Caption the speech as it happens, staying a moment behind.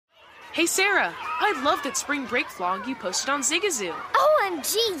Hey Sarah, I love that spring break vlog you posted on Zigazoo.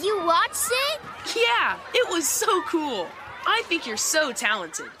 OMG, you watched it? Yeah, it was so cool. I think you're so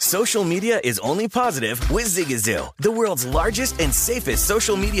talented. Social media is only positive with Zigazoo, the world's largest and safest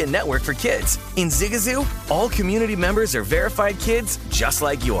social media network for kids. In Zigazoo, all community members are verified kids just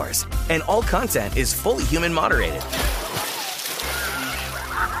like yours, and all content is fully human moderated.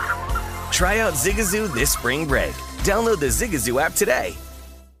 Try out Zigazoo this spring break. Download the Zigazoo app today.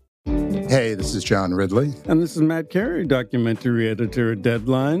 Hey, this is John Ridley. And this is Matt Carey, documentary editor at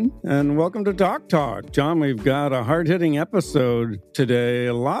Deadline. And welcome to Doc Talk. John, we've got a hard-hitting episode today.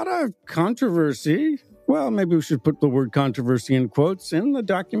 A lot of controversy. Well, maybe we should put the word controversy in quotes in the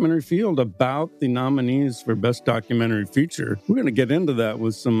documentary field about the nominees for Best Documentary Feature. We're going to get into that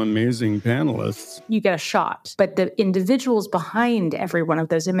with some amazing panelists. You get a shot, but the individuals behind every one of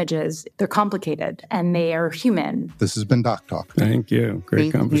those images, they're complicated and they are human. This has been Doc Talk. Thank you.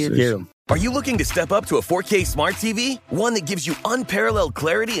 Great conversation. Are you looking to step up to a 4K smart TV? One that gives you unparalleled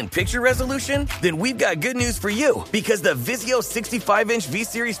clarity and picture resolution? Then we've got good news for you, because the Vizio 65-inch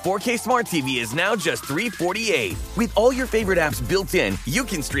V-Series 4K smart TV is now just $348. With all your favorite apps built in, you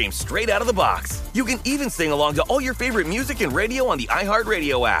can stream straight out of the box. You can even sing along to all your favorite music and radio on the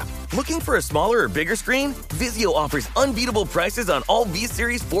iHeartRadio app. Looking for a smaller or bigger screen? Vizio offers unbeatable prices on all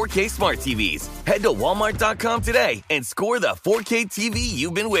V-Series 4K smart TVs. Head to Walmart.com today and score the 4K TV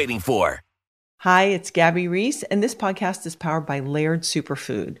you've been waiting for. Hi, it's Gabby Reese, and this podcast is powered by Laird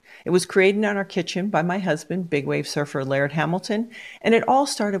Superfood. It was created in our kitchen by my husband, big wave surfer Laird Hamilton, and it all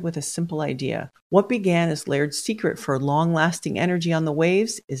started with a simple idea. What began as Laird's secret for long-lasting energy on the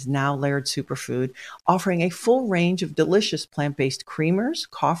waves is now Laird Superfood, offering a full range of delicious plant-based creamers,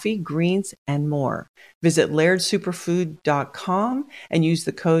 coffee, greens, and more. Visit lairdsuperfood.com and use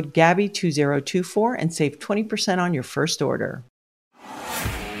the code GABBY2024 and save 20% on your first order.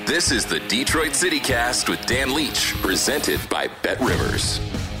 This is the Detroit City Cast with Dan Leach, presented by BetRivers.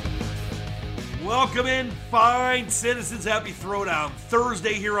 Welcome in, fine citizens. Happy Throwdown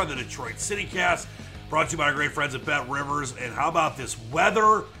Thursday here on the Detroit City Cast, brought to you by our great friends at BetRivers. And how about this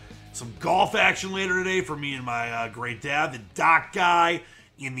weather? Some golf action later today for me and my great dad, the Doc guy,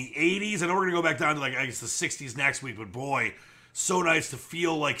 in the 80s. I know we're going to go back down to, I guess, the 60s next week, but boy, so nice to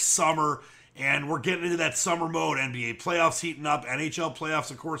feel like summer. And we're getting into that summer mode. NBA playoffs heating up. NHL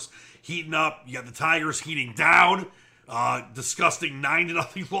playoffs, of course, heating up. You got the Tigers heating down. Disgusting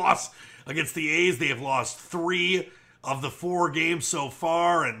 9-0 loss against the A's. They have lost 3 of the 4 games so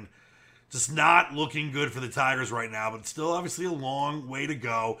far. And just not looking good for the Tigers right now. But still, obviously, a long way to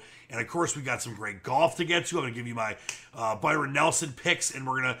go. And, of course, we got some great golf to get to. I'm going to give you my Byron Nelson picks. And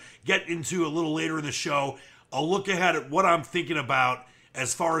we're going to get into, a little later in the show, a look ahead at what I'm thinking about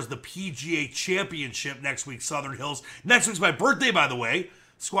as far as the PGA Championship next week, Southern Hills. Next week's my birthday, by the way.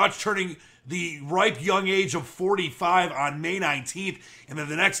 Squatch turning the ripe young age of 45 on May 19th. And then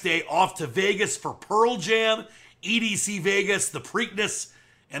the next day, off to Vegas for Pearl Jam, EDC Vegas, the Preakness,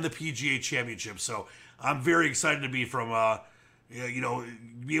 and the PGA Championship. So I'm very excited to be be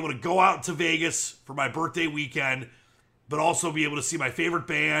able to go out to Vegas for my birthday weekend, but also be able to see my favorite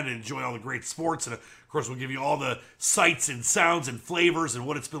band and enjoy all the great sports. And of course, we'll give you all the sights and sounds and flavors and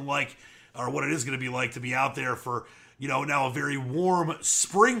what it's been like, or what it is going to be like to be out there for, now a very warm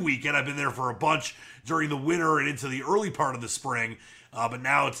spring weekend. I've been there for a bunch during the winter and into the early part of the spring. But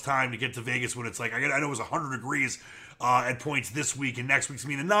now it's time to get to Vegas when it's I know it was 100 degrees at points this week, and next week's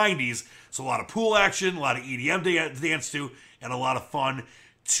going to be in the 90s. So a lot of pool action, a lot of EDM to dance to, and a lot of fun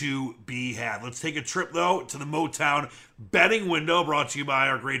to be had. Let's take a trip, though, to the Motown betting window, brought to you by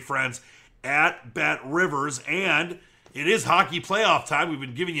our great friends at BetRivers. And it is hockey playoff time. We've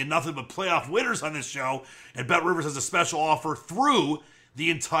been giving you nothing but playoff winners on this show, and BetRivers has a special offer through the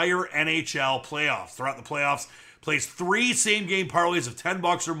entire NHL playoffs. Throughout the playoffs, place 3 same-game parlays of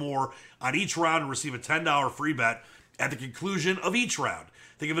 $10 or more on each round and receive a $10 free bet at the conclusion of each round.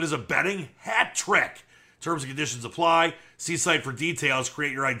 Think of it as a betting hat trick. Terms and conditions apply. See site for details.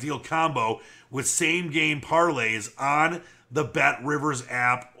 Create your ideal combo with same-game parlays on the BetRivers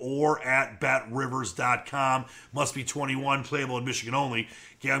app or at BetRivers.com. Must be 21, playable in Michigan only.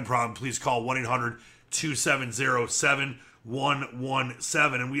 Gambling problem, please call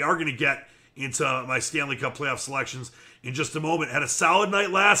 1-800-270-7117. And we are going to get into my Stanley Cup playoff selections in just a moment. Had a solid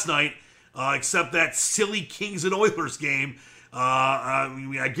night last night, except that silly Kings and Oilers game.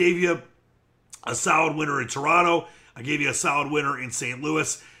 I gave you a solid winner in Toronto. I gave you a solid winner in St.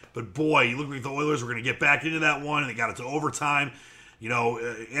 Louis. But boy, you look like the Oilers were going to get back into that one, and they got it to overtime.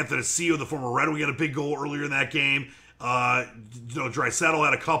 Anthony Seo, the former Red Wing, had a big goal earlier in that game. Draisaitl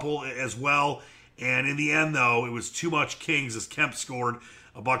had a couple as well. And in the end, though, it was too much Kings as Kemp scored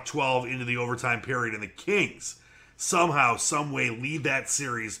a $112 into the overtime period, and the Kings somehow, some way lead that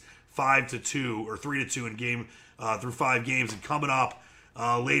series 5-2 or 3-2 in game through 5 games. And coming up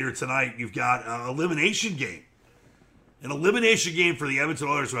later tonight, you've got an elimination game. An elimination game for the Edmonton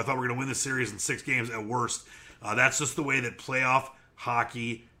Oilers, who I thought were going to win the series in 6 games at worst. That's just the way that playoff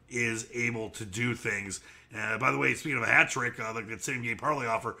hockey is able to do things. By the way, speaking of a hat trick, like that same game parlay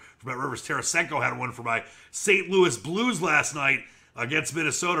offer for Bet Rivers, Tarasenko had one for my St. Louis Blues last night against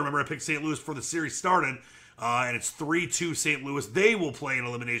Minnesota. Remember, I picked St. Louis before the series started, and it's 3-2 St. Louis. They will play an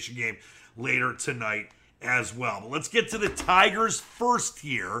elimination game later tonight as well. But let's get to the Tigers first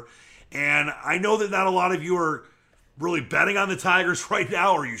here. And I know that not a lot of you are really betting on the Tigers right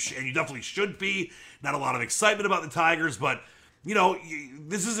now, and you definitely should be. Not a lot of excitement about the Tigers, but you know,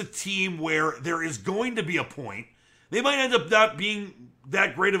 this is a team where there is going to be a point. They might end up not being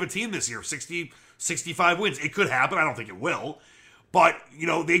that great of a team this year, 60, 65 wins. It could happen. I don't think it will. But, you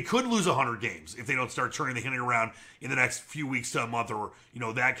know, they could lose 100 games if they don't start turning the hitting around in the next few weeks to a month or, you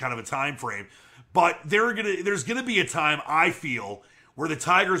know, that kind of a time frame. But there's going to be a time, I feel, where the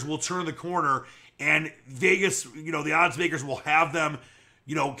Tigers will turn the corner and Vegas, you know, the odds makers will have them,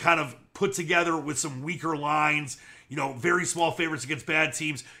 you know, kind of put together with some weaker lines, you know, very small favorites against bad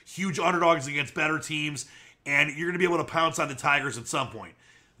teams, huge underdogs against better teams, and you're going to be able to pounce on the Tigers at some point.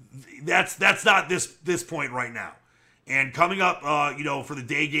 That's not this point right now. And coming up, you know, for the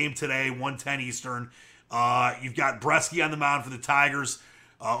day game today, 1:10 Eastern, you've got Bresky on the mound for the Tigers,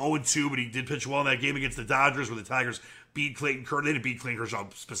 0-2, but he did pitch well in that game against the Dodgers where the Tigers beat Clayton Kershaw. They didn't beat Clayton Kershaw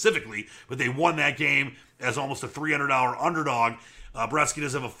specifically, but they won that game as almost a $300 underdog. Bresky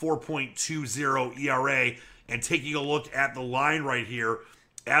does have a 4.20 ERA. And taking a look at the line right here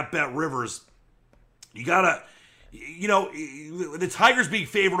at Bet Rivers, you gotta, you know, the Tigers being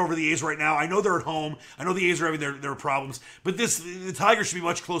favored over the A's right now. I know they're at home. I know the A's are having their problems, but the Tigers should be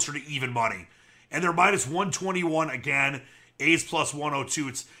much closer to even money. And they're minus 121 again. A's plus 102.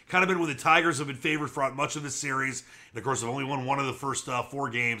 It's kind of been when the Tigers have been favored throughout much of this series. And of course, they've only won one of the first 4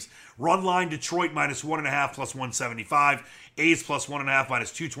 games. Run line, Detroit minus 1.5 plus 175. A's plus 1.5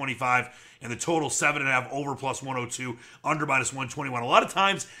 minus 225. And the total 7.5 over plus 102, under minus 121. A lot of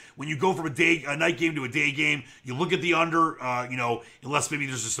times when you go from a night game to a day game, you look at the under, you know, unless maybe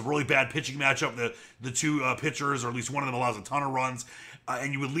there's just a really bad pitching matchup, the two pitchers, or at least one of them allows a ton of runs,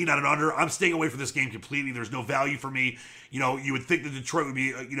 and you would lean on an under. I'm staying away from this game completely. There's no value for me. You know, you would think that Detroit would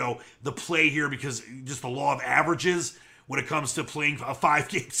be, you know, the play here because just the law of averages when it comes to playing a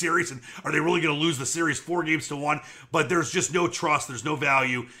 5-game series, and are they really going to lose the series 4-1? But there's just no trust. There's no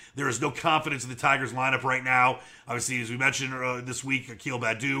value. There is no confidence in the Tigers lineup right now. Obviously, as we mentioned this week, Akil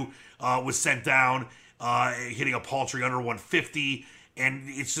Baddoo was sent down, hitting a paltry under 150. And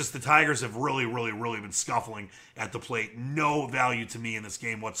it's just the Tigers have really, really, really been scuffling at the plate. No value to me in this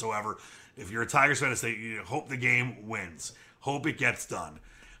game whatsoever. If you're a Tigers fan, you hope the game wins. Hope it gets done.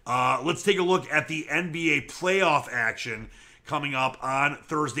 Let's take a look at the NBA playoff action coming up on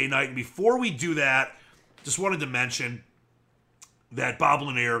Thursday night. And before we do that, just wanted to mention that Bob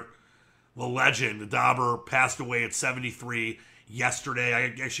Lanier, the legend, the Dauber, passed away at 73 yesterday.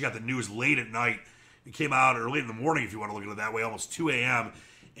 I actually got the news late at night. It came out, or late in the morning, if you want to look at it that way, almost 2 a.m.,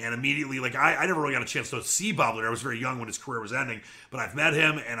 and immediately, like, I never really got a chance to see Bob Lanier. I was very young when his career was ending, but I've met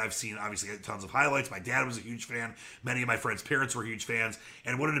him, and I've seen, obviously, tons of highlights. My dad was a huge fan. Many of my friends' parents were huge fans,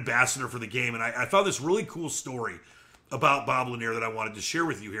 and what an ambassador for the game. And I found this really cool story about Bob Lanier that I wanted to share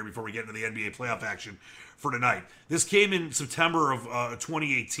with you here before we get into the NBA playoff action for tonight. This came in September of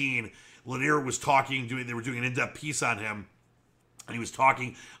 2018. Lanier was they were doing an in-depth piece on him, and he was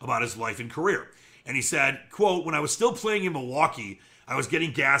talking about his life and career. And he said, quote, "When I was still playing in Milwaukee, I was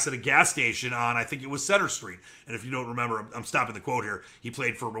getting gas at a gas station on, I think it was Center Street." And if you don't remember, I'm stopping the quote here. He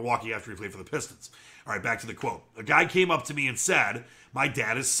played for Milwaukee after he played for the Pistons. All right, back to the quote. "A guy came up to me and said, 'My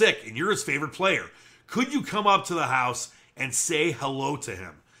dad is sick and you're his favorite player. Could you come up to the house and say hello to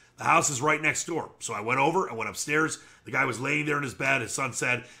him?' The house is right next door." So I went over and went upstairs. The guy was laying there in his bed. His son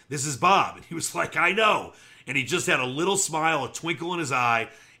said, 'This is Bob.' And he was like, 'I know.' And he just had a little smile, a twinkle in his eye,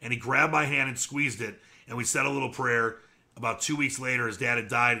 and he grabbed my hand and squeezed it, and we said a little prayer. About 2 weeks later, his dad had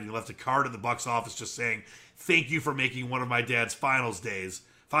died, and he left a card at the Bucks office just saying, 'Thank you for making one of my dad's final days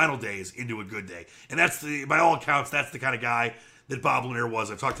into a good day.'" And that's by all accounts, that's the kind of guy that Bob Lanier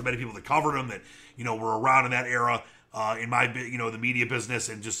was. I've talked to many people that covered him that, you know, were around in that era in my, you know, the media business,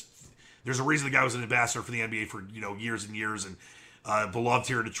 and just there's a reason the guy was an ambassador for the NBA for, you know, years and years, and beloved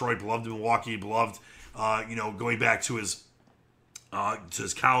here in Detroit, beloved in Milwaukee, beloved, you know, going back to his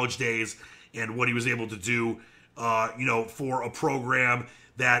college days and what he was able to do, you know, for a program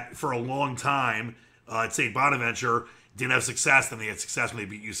that for a long time at St. Bonaventure, Didn't have success. Then they had success when they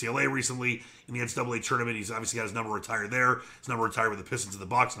beat UCLA recently in the NCAA tournament. He's obviously got his number retired there. His number retired with the Pistons and the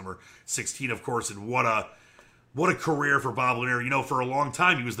Bucks, number 16, of course. And what a career for Bob Lanier. You know, for a long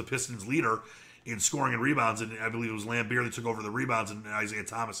time, he was the Pistons leader in scoring and rebounds. And I believe it was Lambeer that took over the rebounds, and Isaiah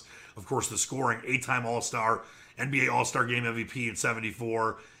Thomas, of course, the scoring. 8-time All-Star, NBA All-Star Game MVP in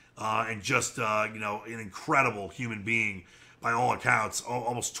 74. And just, an incredible human being by all accounts.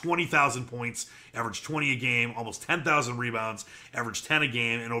 Almost 20,000 points, averaged 20 a game, almost 10,000 rebounds, averaged 10 a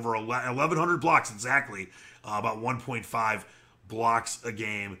game, and over 1,100 blocks exactly, about 1.5 blocks a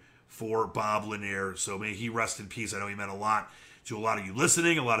game for Bob Lanier. So may he rest in peace. I know he meant a lot to a lot of you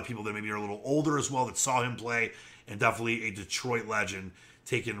listening, a lot of people that maybe are a little older as well that saw him play, and definitely a Detroit legend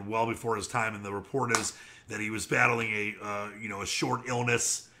taken well before his time. And the report is that he was battling a short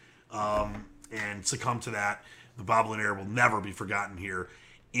illness and succumbed to that. The Bob Lanier will never be forgotten here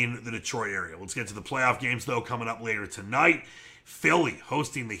in the Detroit area. Let's get to the playoff games, though, coming up later tonight. Philly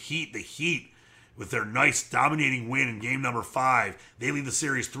hosting the Heat. The Heat, with their nice dominating win in game number 5, they lead the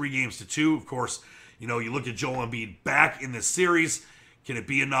series 3-2. Of course, you look at Joel Embiid back in this series. Can it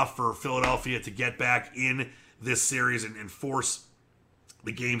be enough for Philadelphia to get back in this series and force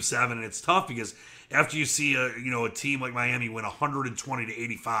the game 7? And it's tough because after you see a team like Miami win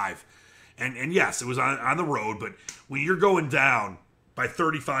 120-85, and yes, it was on the road, but when you're going down by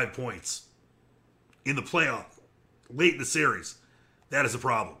 35 points in the playoff late in the series, that is a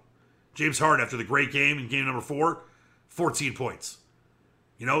problem. James Harden, after the great game in game number 4, 14 points.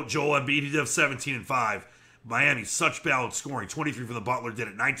 Joel Embiid, he did have 17 and 5. Miami, such balanced scoring. 23 from the Butler, did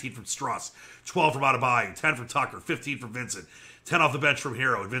it. 19 from Struss. 12 from Adebayo. 10 from Tucker. 15 from Vincent. 10 off the bench from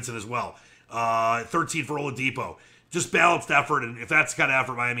Hero and Vincent as well. 13 for Oladipo. Just balanced effort, and if that's the kind of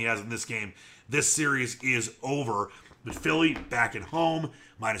effort Miami has in this game, this series is over. But Philly back at home,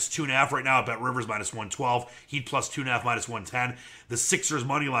 minus 2.5 right now. Bet Rivers minus 112. Heat plus 2.5, minus 110. The Sixers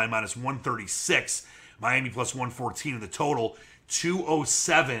money line minus 136. Miami plus 114 in the total.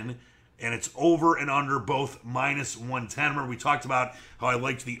 207, and it's over and under both minus 110. Remember, we talked about how I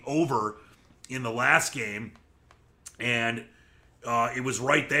liked the over in the last game, and it was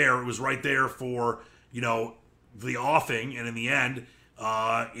right there. It was right there for, the offing, and in the end,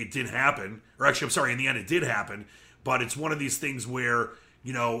 it didn't happen. Or actually, I'm sorry, in the end, it did happen. But it's one of these things where,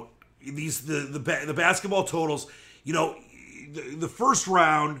 the basketball totals, the first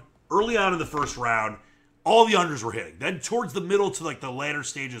round, early on in the first round, all the unders were hitting. Then towards the middle to the latter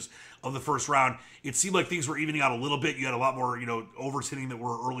stages of the first round, it seemed like things were evening out a little bit. You had a lot more, overs hitting that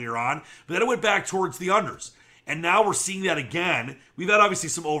were earlier on. But then it went back towards the unders. And now we're seeing that again. We've had obviously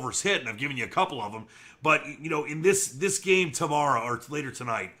some overs hit, and I've given you a couple of them. But, in this game tomorrow, or later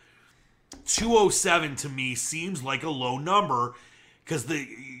tonight, 207 to me seems like a low number because the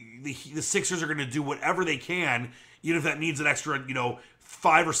Sixers are going to do whatever they can, even if that means an extra,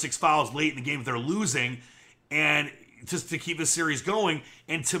 5 or 6 fouls late in the game if they're losing, and just to keep the series going.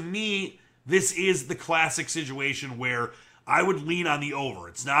 And to me, this is the classic situation where I would lean on the over.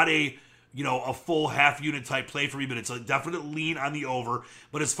 It's not a full half unit type play for me, but it's a definite lean on the over.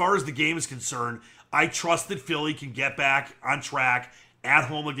 But as far as the game is concerned, I trust that Philly can get back on track at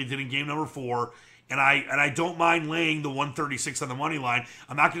home like they did in game number 4. And I don't mind laying the 136 on the money line.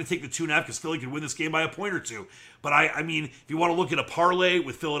 I'm not going to take the 2.5 because Philly could win this game by a point or two. But I mean, if you want to look at a parlay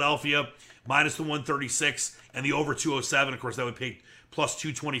with Philadelphia, minus the 136 and the over 207, of course, that would pay plus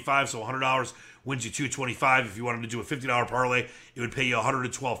 225, so $100 wins you 225. If you wanted to do a $50 parlay, it would pay you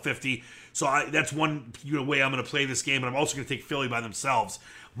 $112.50. So that's one way I'm going to play this game. But I'm also going to take Philly by themselves,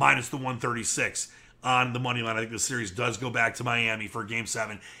 minus the 136 on the money line. I think the series does go back to Miami for game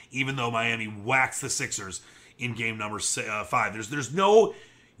 7, even though Miami whacks the Sixers in game number 5. There's no,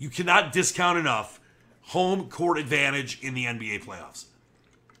 you cannot discount enough home court advantage in the NBA playoffs.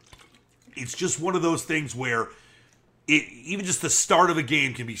 It's just one of those things where even just the start of a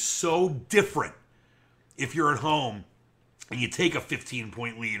game can be so different if you're at home and you take a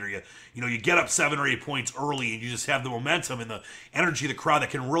 15-point lead, or you get up 7 or 8 points early, and you just have the momentum and the energy of the crowd that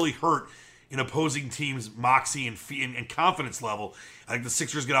can really hurt an opposing team's moxie and confidence level. I think the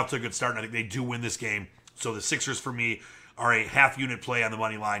Sixers get off to a good start, and I think they do win this game. So the Sixers, for me, are a half-unit play on the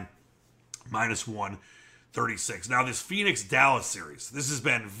money line, minus 136. Now, this Phoenix-Dallas series, this has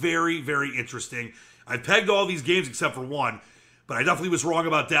been very, very interesting. I pegged all these games except for one, but I definitely was wrong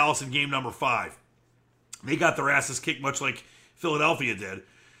about Dallas in game number 5. They got their asses kicked much like Philadelphia did.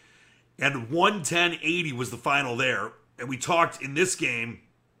 And 110-80 was the final there. And we talked in this game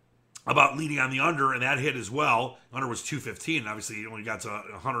about leading on the under, and that hit as well. Under was 215, and obviously he only got to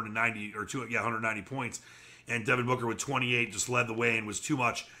 190 points. And Devin Booker with 28 just led the way and was too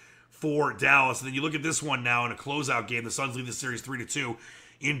much for Dallas. And then you look at this one now in a closeout game. The Suns lead the series 3-2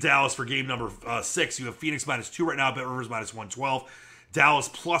 in Dallas for game number 6. You have Phoenix -2 right now, Bet Rivers -112. Dallas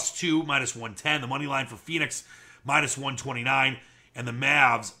 +2, -110. The money line for Phoenix -129. And the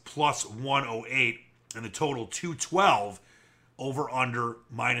Mavs +108. And the total 212 over under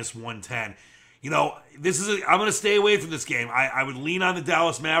 -110. You know, I'm going to stay away from this game. I would lean on the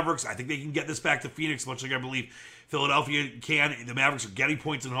Dallas Mavericks. I think they can get this back to Phoenix, much like I believe Philadelphia can. The Mavericks are getting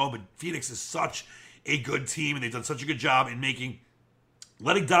points at home, but Phoenix is such a good team, and they've done such a good job in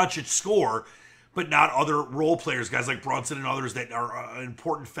letting Doncic score, but not other role players, guys like Brunson and others that are an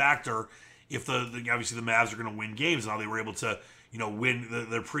important factor if obviously the Mavs are going to win games, and how they were able to win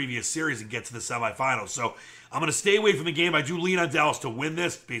their previous series and get to the semifinals. So I'm going to stay away from the game. I do lean on Dallas to win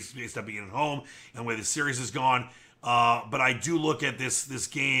this based on being at home and the way the series has gone. But I do look at this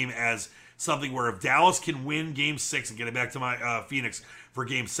game as something where if Dallas can win game 6 and get it back to my Phoenix for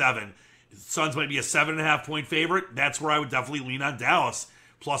game 7, Suns might be a 7.5 point favorite. That's where I would definitely lean on Dallas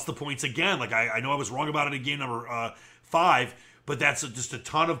plus the points again. Like I know I was wrong about it in game number 5, but that's just a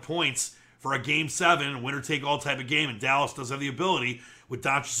ton of points for a game 7, winner take all type of game. And Dallas does have the ability with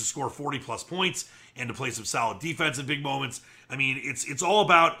Doncic to score 40 plus points and to play some solid defense in big moments. I mean, it's all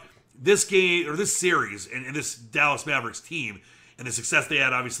about this game or this series and this Dallas Mavericks team and the success they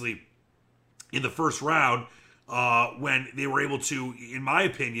had obviously in the first round when they were able to, in my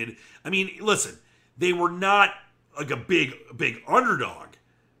opinion, I mean, listen, they were not like a big underdog,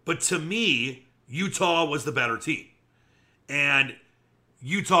 but to me, Utah was the better team. And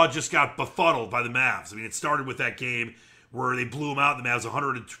Utah just got befuddled by the Mavs. I mean, it started with that game where they blew them out, the Mavs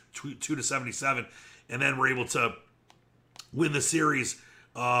 102-77, and then were able to win the series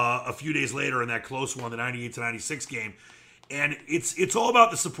a few days later in that close one, the 98-96 game. And it's all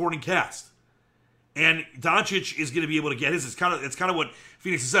about the supporting cast. And Doncic is going to be able to get his. It's kind of what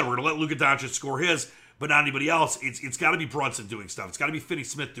Phoenix has said. We're going to let Luka Doncic score his, but not anybody else. It's got to be Brunson doing stuff. It's got to be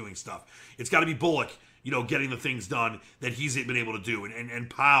Finney-Smith doing stuff. It's got to be Bullock, getting the things done that he's been able to do. And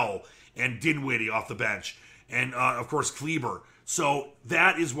Powell and Dinwiddie off the bench. And, of course, Kleber. So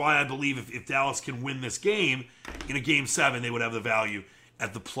that is why I believe if Dallas can win this game in a game 7, they would have the value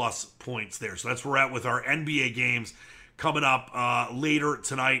at the plus points there. So that's where we're at with our NBA games. Coming up later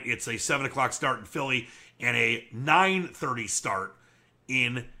tonight, it's a 7 o'clock start in Philly and a 9:30 start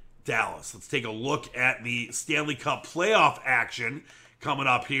in Dallas. Let's take a look at the Stanley Cup playoff action coming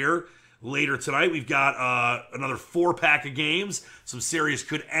up here. Later tonight, we've got another 4-pack of games. Some series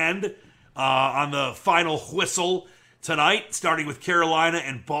could end on the final whistle tonight, starting with Carolina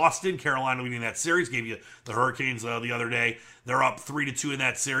and Boston. Carolina leading that series. Gave you the Hurricanes the other day. They're up 3-2 in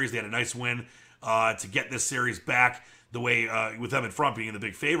that series. They had a nice win to get this series back the way with them in front being the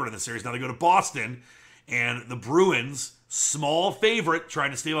big favorite in the series. Now they go to Boston, and the Bruins, small favorite,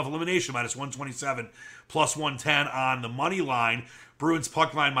 trying to stave off elimination, -127, +110 on the money line. Bruins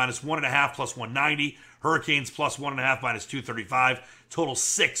puck line -1.5, +190. Hurricanes +1.5, -235. Total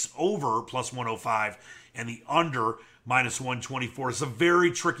 6 over, +105. And the under, -124. It's a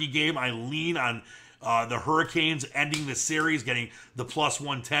very tricky game. I lean on the Hurricanes ending the series, getting the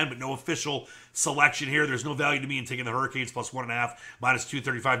 +110, but no official selection here. There's no value to me in taking the Hurricanes +1.5,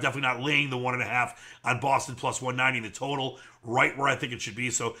 -235. Definitely not laying the 1.5 on Boston +190. The total right where I think it should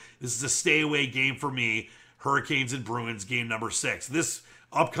be. So this is a stay away game for me. Hurricanes and Bruins, game number 6. This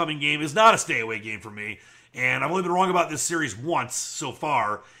upcoming game is not a stay away game for me. And I've only been wrong about this series once so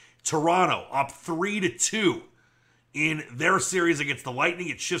far. Toronto up 3-2 in their series against the Lightning.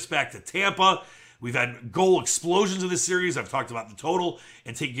 It shifts back to Tampa. We've had goal explosions in this series. I've talked about the total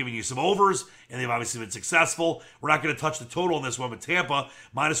and giving you some overs, and they've obviously been successful. We're not going to touch the total on this one, but Tampa,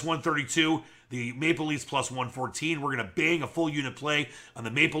 -132. The Maple Leafs +114. We're going to bang a full unit play on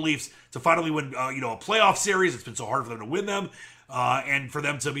the Maple Leafs to finally win a playoff series. It's been so hard for them to win them, and for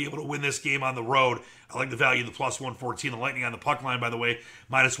them to be able to win this game on the road. I like the value of the +114. The Lightning on the puck line, by the way,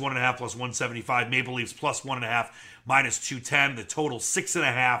 -1.5, +175. Maple Leafs +1.5, -210. The total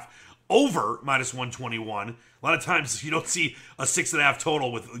 6.5. Over -121. A lot of times you don't see a 6.5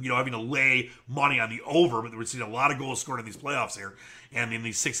 total with having to lay money on the over, but we're seeing a lot of goals scored in these playoffs here. And then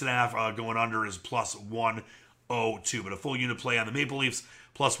the 6.5 going under is +102. But a full unit play on the Maple Leafs,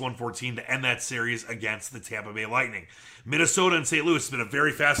 +114 to end that series against the Tampa Bay Lightning. Minnesota and St. Louis has been a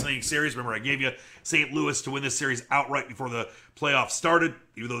very fascinating series. Remember, I gave you St. Louis to win this series outright before the playoffs started,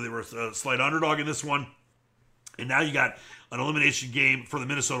 even though they were a slight underdog in this one. And now you got an elimination game for the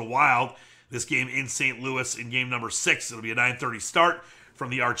Minnesota Wild. This game in St. Louis in game number 6. It'll be a 9:30 start from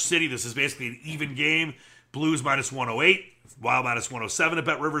the Arch City. This is basically an even game. Blues -108. Wild -107 at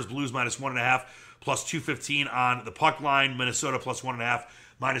Bet Rivers. Blues -1.5. +215 on the puck line. Minnesota +1.5.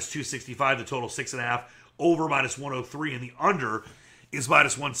 minus 265. The total 6.5. Over minus 103, and the under is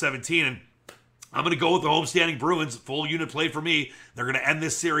minus 117. And I'm going to go with the homestanding Bruins. Full unit play for me. They're going to end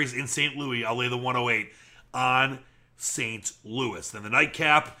this series in St. Louis. I'll lay the 108 on St. Louis. Then the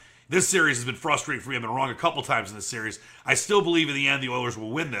nightcap. This series has been frustrating for me. I've been wrong a couple times in this series. I still believe in the end the Oilers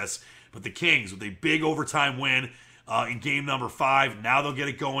will win this, but the Kings with a big overtime win in game number 5. Now they'll get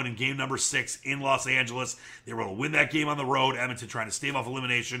it going in game number 6 in Los Angeles. They were able to win that game on the road. Edmonton trying to stave off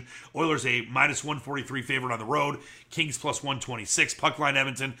elimination. Oilers a minus 143 favorite on the road. Kings plus 126. Puck line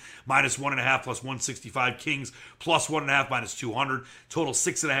Edmonton minus 1.5 plus 165. Kings plus 1.5 minus 200. Total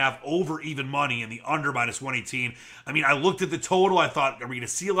 6.5 over even money, and the under minus 118. I mean, I looked at the total. I thought, are we going to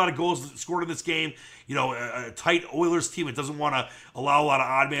see a lot of goals scored in this game? You know, a tight Oilers team. It doesn't want to allow a lot of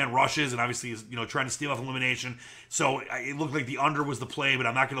odd man rushes, and obviously is, you know, trying to stave off elimination. So it looked like the under was the play, but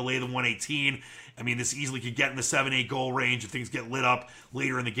I'm not going to lay the 118. I mean, this easily could get in the 7-8 goal range if things get lit up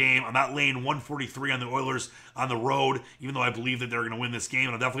later in the game. I'm not laying 143 on the Oilers on the road, even though I believe that they're going to win this game.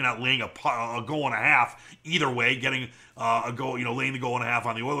 And I'm definitely not laying a goal and a half either way, getting a goal, you know, laying the goal and a half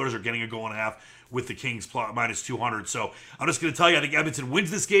on the Oilers or getting a goal and a half with the Kings plus minus 200. So I'm just going to tell you, I think Edmonton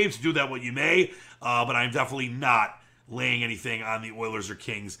wins this game, so do that what you may. But I'm definitely not laying anything on the Oilers or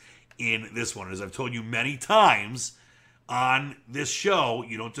Kings in this one. As I've told you many times on this show,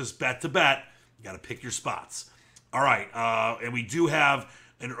 you don't just bet to bet. You got to pick your spots. All right, and we do have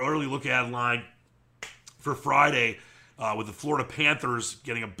an early look ahead line for Friday with the Florida Panthers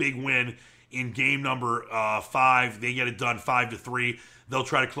getting a big win in game number 5. They get it done 5-3. They'll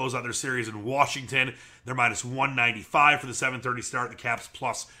try to close out their series in Washington. They're minus 195 for the 7:30 start. The Caps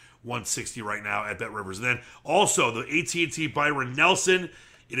plus 160 right now at BetRivers. And then also the AT&T Byron Nelson.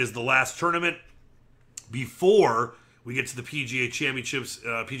 It is the last tournament before we get to the PGA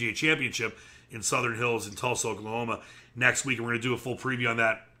Championship in Southern Hills in Tulsa, Oklahoma next week. And we're going to do a full preview on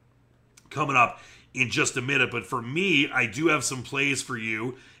that coming up in just a minute. But for me, I do have some plays for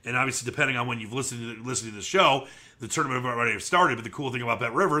you. And obviously, depending on when you've listened to the show, the tournament already have started. But the cool thing about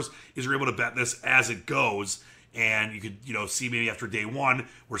BetRivers is you're able to bet this as it goes. And you could, you know, see maybe after day 1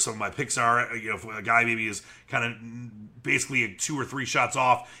 where some of my picks are. You know, if a guy maybe is kind of basically 2 or 3 shots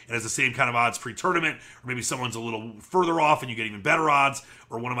off and has the same kind of odds pre-tournament, or maybe someone's a little further off and you get even better odds,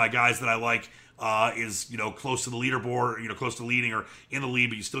 or one of my guys that I like is, you know, close to the leaderboard, you know, close to leading or in the lead,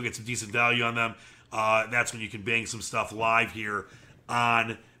 but you still get some decent value on them. That's when you can bang some stuff live here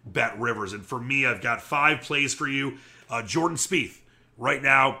on BetRivers. And for me, I've got 5 plays for you. Jordan Spieth right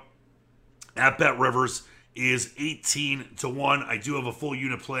now at BetRivers is 18-1. I do have a full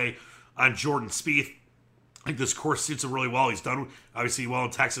unit play on Jordan Spieth. I think this course suits him really well. He's done obviously well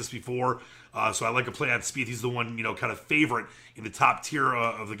in Texas before, so I like a play on Spieth. He's the one, you know, kind of favorite in the top tier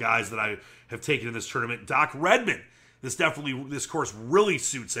of the guys that I have taken in this tournament. Doc Redman, this course really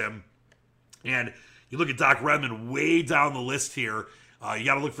suits him. And you look at Doc Redman way down the list here. You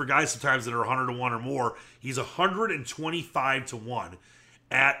got to look for guys sometimes that are 100-1 or more. He's 125-1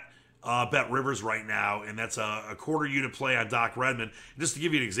 at BetRivers right now, and that's a quarter unit play on Doc Redman. And just to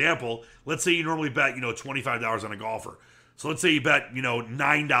give you an example, let's say you normally bet, you know, $25 on a golfer. So let's say you bet, you know,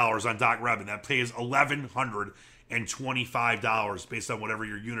 $9 on Doc Redman. That pays $1,125 based on whatever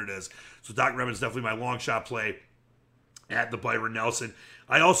your unit is. So Doc Redman's definitely my long shot play at the Byron Nelson.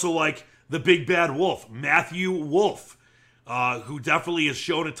 I also like the big bad wolf, Matthew Wolff, who definitely has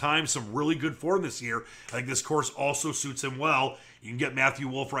shown at times some really good form this year. I think this course also suits him well. You can get Matthew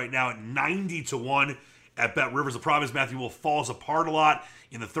Wolff right now at 90-1 at BetRivers. The problem is Matthew Wolff falls apart a lot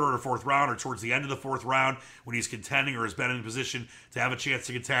in the 3rd or 4th round or towards the end of the 4th round when he's contending or has been in a position to have a chance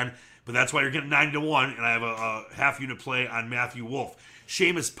to contend. But that's why you're getting 90-1, and I have a half unit play on Matthew Wolff.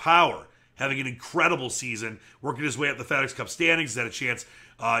 Seamus Power having an incredible season, working his way up the FedEx Cup standings. He's had a chance,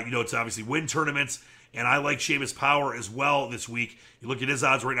 you know, to obviously win tournaments. And I like Seamus Power as well this week. You look at his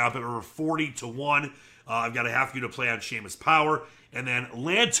odds right now, up at over 40-1. I've got a half unit play on Seamus Power. And then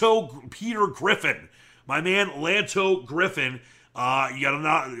Lanto Peter Griffin. My man, Lanto Griffin. You got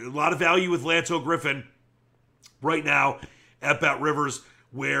a lot of value with Lanto Griffin right now at BetRivers,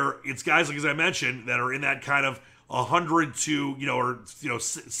 where it's guys, like as I mentioned, that are in that kind of 100 to, you know, or, you know,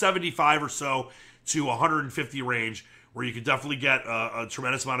 75 or so to 150 range, where you could definitely get a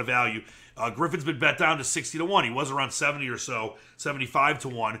tremendous amount of value. Griffin's been bet down to 60-1. He was around 70 or so,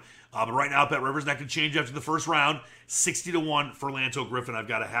 75-1. But right now, BetRivers, that could change after the first round. 60-1 for Lanto Griffin. I've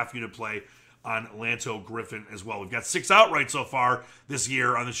got a half unit play on Lanto Griffin as well. We've got 6 outrights so far this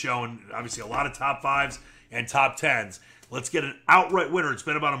year on the show, and obviously a lot of top 5s and top 10s. Let's get an outright winner. It's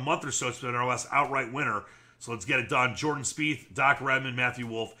been about a month or so. It's been our last outright winner. So let's get it done. Jordan Spieth, Doc Redman, Matthew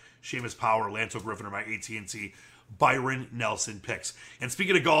Wolff, Seamus Power, Lanto Griffin are my AT&T Byron Nelson picks. And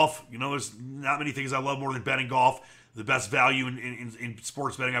speaking of golf, there's not many things I love more than betting golf. The best value in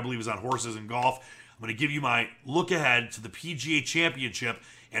sports betting, I believe, is on horses and golf. I'm going to give you my look ahead to the PGA Championship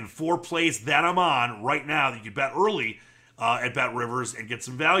and 4 plays that I'm on right now that you can bet early at Bet Rivers and get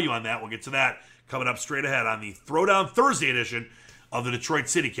some value on that. We'll get to that coming up straight ahead on the Throwdown Thursday edition of the Detroit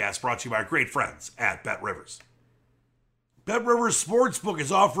CityCast, brought to you by our great friends at Bet Rivers. Bet Rivers Sportsbook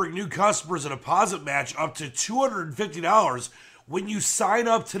is offering new customers a deposit match up to $250 when you sign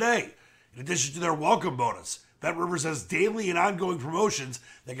up today, in addition to their welcome bonus. Bet Rivers has daily and ongoing promotions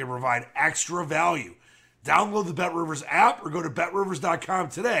that can provide extra value. Download the Bet Rivers app or go to betrivers.com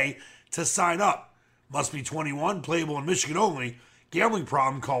today to sign up. Must be 21, playable in Michigan only. Gambling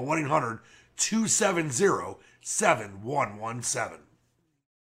problem, call 1-800-270-7117.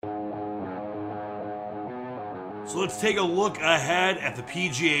 So let's take a look ahead at the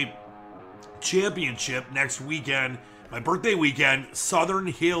PGA Championship next weekend. My birthday weekend, Southern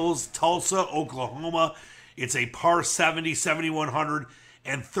Hills, Tulsa, Oklahoma. It's a par 70,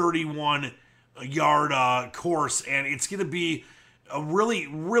 7,131-yard course, and it's going to be a really,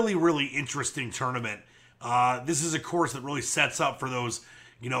 really, really interesting tournament. This is a course that really sets up for those,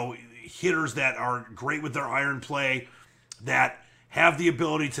 hitters that are great with their iron play, that have the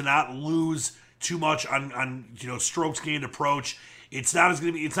ability to not lose too much on strokes gained approach. It's not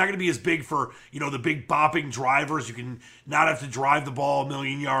going to be as big for, the big bopping drivers. You can not have to drive the ball a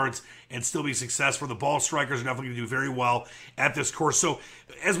million yards and still be successful. The ball strikers are definitely going to do very well at this course. So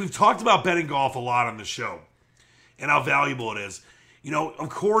as we've talked about betting golf a lot on the show and how valuable it is, of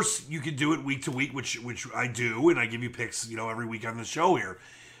course you can do it week to week, which I do, and I give you picks, every week on the show here.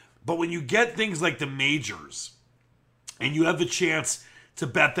 But when you get things like the majors and you have the chance to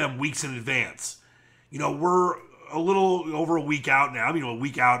bet them weeks in advance, we're a little over a week out now, a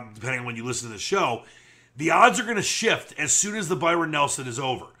week out, depending on when you listen to the show, the odds are going to shift as soon as the Byron Nelson is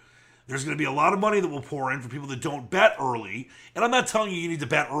over. There's going to be a lot of money that will pour in for people that don't bet early. And I'm not telling you need to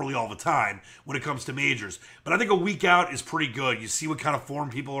bet early all the time when it comes to majors. But I think a week out is pretty good. You see what kind of form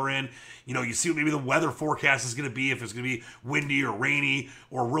people are in. You see what maybe the weather forecast is going to be, if it's going to be windy or rainy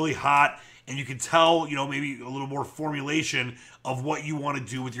or really hot. And you can tell, maybe a little more formulation of what you want to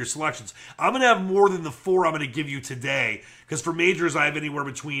do with your selections. I'm going to have more than the 4 I'm going to give you today, because for majors, I have anywhere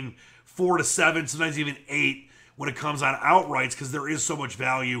between 4 to 7, sometimes even 8 when it comes on outrights, because there is so much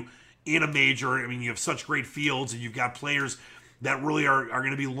value in a major. I mean, you have such great fields, and you've got players that really are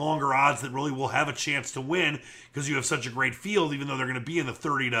going to be longer odds that really will have a chance to win because you have such a great field, even though they're going to be in the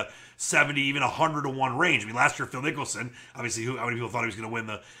 30 to 70, even 100 to 1 range. I mean, last year, Phil Mickelson, obviously, how many people thought he was going to win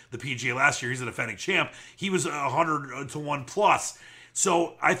the PGA last year? He's a defending champ. He was 100 to 1 plus.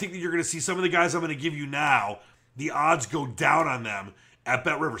 So I think that you're going to see some of the guys I'm going to give you now, the odds go down on them at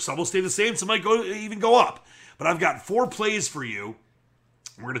Bet Rivers. Some will stay the same, some might even go up. But I've got 4 plays for you.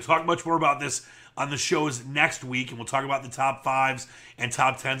 We're going to talk much more about this on the shows next week, and we'll talk about the top 5s and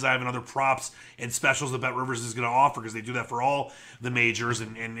top 10s. I have another props and specials that Bet Rivers is going to offer, because they do that for all the majors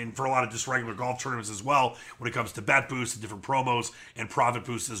and for a lot of just regular golf tournaments as well, when it comes to bet boosts and different promos and profit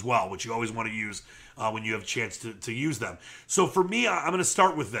boosts as well, which you always want to use when you have a chance to use them. So for me, I'm going to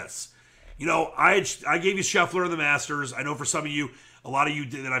start with this. I gave you Scheffler in the Masters. I know for some of you, a lot of you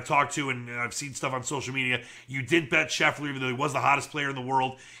that I've talked to and I've seen stuff on social media, you did bet Scheffler, even though he was the hottest player in the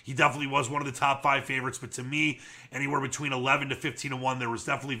world. He definitely was one of the top 5 favorites, but to me, anywhere between 11 to 15 to 1, there was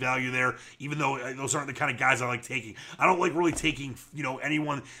definitely value there, even though those aren't the kind of guys I like taking. I don't like really taking,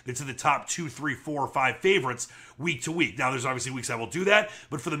 anyone that's in the top 2, 3, 4, or 5 favorites week to week. Now, there's obviously weeks I will do that,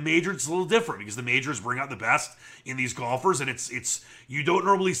 but for the majors, it's a little different, because the majors bring out the best in these golfers, and it's you don't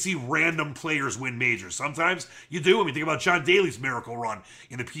normally see random players win majors. Sometimes you do. I mean, think about John Daly's miracle run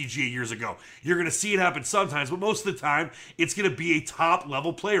in the PGA years ago. You're going to see it happen sometimes, but most of the time, it's going to be a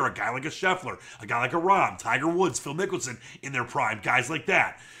top-level player, a guy like a Scheffler, a guy like a Rahm, Tiger Woods, Phil Mickelson in their prime, guys like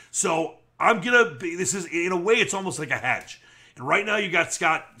that. So I'm going to be, this is, in a way, it's almost like a hedge. And right now, you got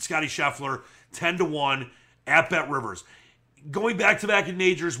Scotty Scheffler, 10 to 1 at Bet Rivers. Going back-to-back in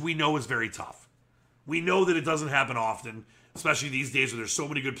majors, we know is very tough. We know that it doesn't happen often, especially these days where there's so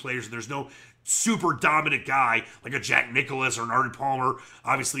many good players and there's no super dominant guy like a Jack Nicklaus or an Artie Palmer,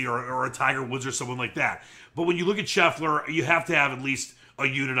 obviously, or a Tiger Woods or someone like that. But when you look at Scheffler, you have to have at least a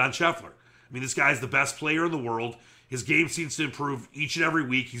unit on Scheffler. I mean, this guy's the best player in the world. His game seems to improve each and every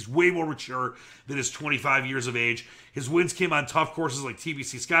week. He's way more mature than his 25 years of age. His wins came on tough courses like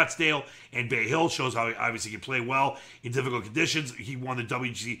TPC Scottsdale and Bay Hill. Shows how he obviously can play well in difficult conditions. He won the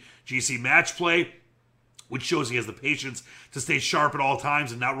WGC match play which shows he has the patience to stay sharp at all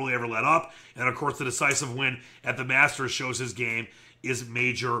times and not really ever let up. And, of course, the decisive win at the Masters shows his game is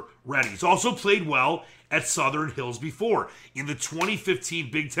major ready. He's also played well at Southern Hills before. In the 2015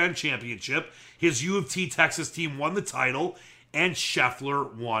 Big Ten Championship, his U of T Texas team won the title, and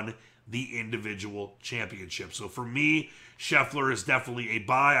Scheffler won the individual championship. So for me, Scheffler is definitely a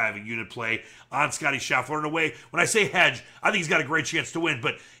buy. I have a unit play on Scotty Scheffler. In a way, when I say hedge, I think he's got a great chance to win,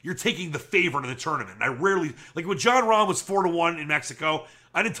 but you're taking the favorite of the tournament. And I rarely, like when John Rahm was 4-1 in Mexico,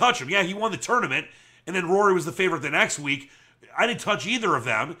 I didn't touch him. Yeah, he won the tournament, and then Rory was the favorite the next week. I didn't touch either of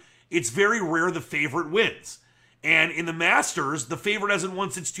them. It's very rare the favorite wins. And in the Masters, the favorite hasn't won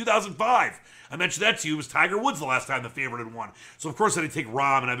since 2005. I mentioned that to you. It was Tiger Woods the last time the favorite had won. So, of course, I didn't take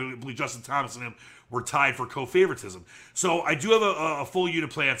Rahm, and I believe Justin Thomas and him were tied for co-favoritism. So I do have a full unit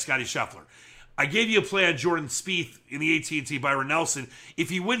play on Scotty Scheffler. I gave you a play on Jordan Spieth in the AT&T Byron Nelson. If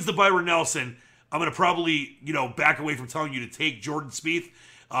he wins the Byron Nelson, I'm going to probably, back away from telling you to take Jordan Spieth.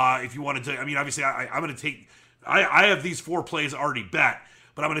 If you wanted to, obviously, I'm going to take, I have these 4 plays already bet.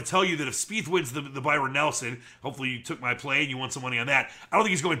 But I'm going to tell you that if Spieth wins the Byron Nelson, hopefully you took my play and you won some money on that, I don't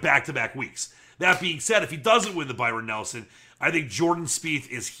think he's going back-to-back weeks. That being said, if he doesn't win the Byron Nelson, I think Jordan Spieth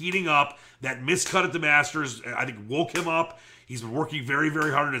is heating up. That miscut at the Masters, I think, woke him up. He's been working very,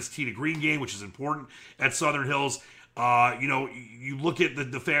 very hard on his tee to green game, which is important at Southern Hills. You look at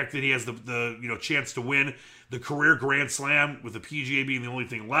the fact that he has the chance to win the career Grand Slam with the PGA being the only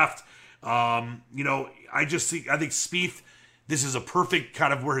thing left. I think Spieth, this is a perfect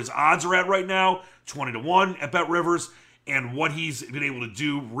kind of where his odds are at right now, 20-1 at Bet Rivers, and what he's been able to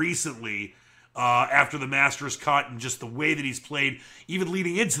do recently after the Masters cut and just the way that he's played, even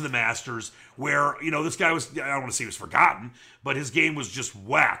leading into the Masters, where, this guy was, I don't want to say he was forgotten, but his game was just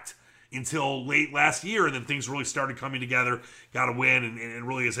whacked until late last year, and then things really started coming together, got a win, and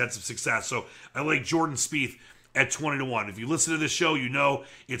really has had some success. So I like Jordan Spieth at 20-1. If you listen to this show, you know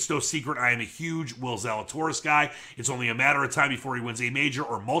it's no secret I am a huge Will Zalatoris guy. It's only a matter of time before he wins a major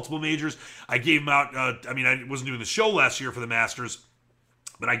or multiple majors. I gave him out, I wasn't doing the show last year for the Masters,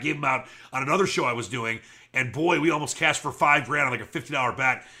 but I gave him out on another show I was doing, and boy, we almost cashed for $5,000 on like a $50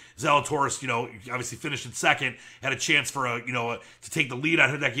 bet. Zalatoris, obviously finished in second, had a chance for to take the lead on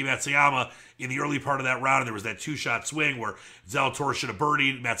Hideki Matsuyama in the early part of that round, and there was that 2-shot swing where Zalatoris should have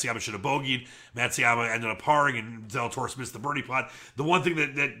birdied, Matsuyama should have bogeyed, Matsuyama ended up parring, and Zalatoris missed the birdie putt. The one thing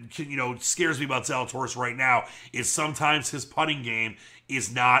that scares me about Zalatoris right now is sometimes his putting game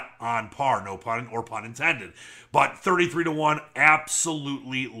is not on par, no pun or pun intended. But 33-1,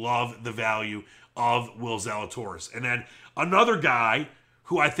 absolutely love the value of Will Zalatoris. And then another guy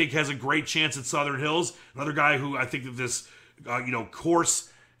who I think has a great chance at Southern Hills. Another guy who I think that this, course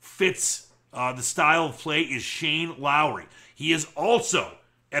fits the style of play is Shane Lowry. He is also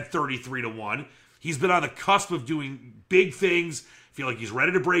at 33-1. He's been on the cusp of doing big things. I feel like he's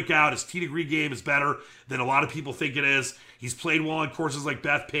ready to break out. His tee to green game is better than a lot of people think it is. He's played well on courses like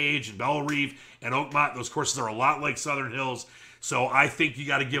Bethpage and Bellerive and Oakmont. Those courses are a lot like Southern Hills. So I think you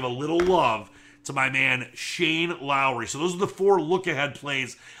got to give a little love to my man Shane Lowry. So those are the 4 look-ahead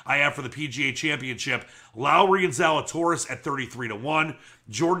plays I have for the PGA Championship. Lowry and Zalatoris at 33-1,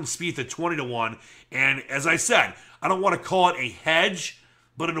 Jordan Spieth at 20-1, and as I said, I don't want to call it a hedge,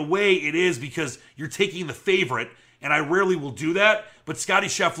 but in a way it is because you're taking the favorite, and I rarely will do that, but Scotty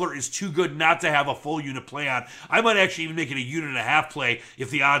Scheffler is too good not to have a full unit play on. I might actually even make it a unit and a half play if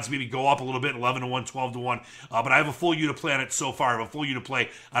the odds maybe go up a little bit, 11-1, 12-1, but I have a full unit play on it so far. I have a full unit play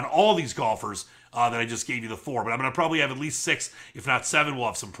on all these golfers that I just gave you the 4, but I'm going to probably have at least 6, if not 7. We'll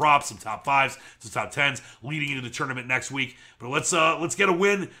have some props, some top 5s, some top 10s leading into the tournament next week. But let's get a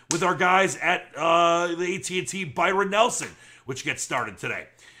win with our guys at the AT&T Byron Nelson, which gets started today.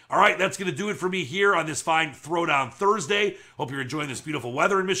 All right, that's going to do it for me here on this fine Throwdown Thursday. Hope you're enjoying this beautiful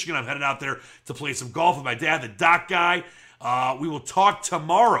weather in Michigan. I'm headed out there to play some golf with my dad, the dock guy. We will talk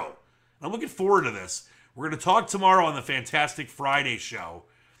tomorrow. I'm looking forward to this. We're going to talk tomorrow on the Fantastic Friday show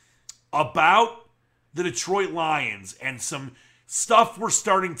about the Detroit Lions and some stuff we're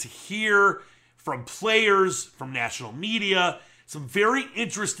starting to hear from players, from national media, some very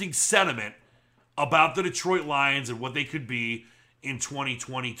interesting sentiment about the Detroit Lions and what they could be in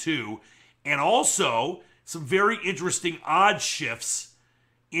 2022, and also some very interesting odd shifts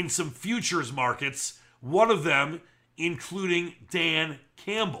in some futures markets, one of them including Dan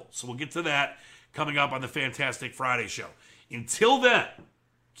Campbell. So we'll get to that coming up on the Fantastic Friday show. Until then,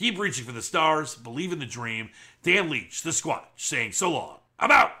 keep reaching for the stars, believe in the dream. Dan Leach, the Squatch, saying so long.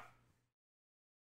 I'm out.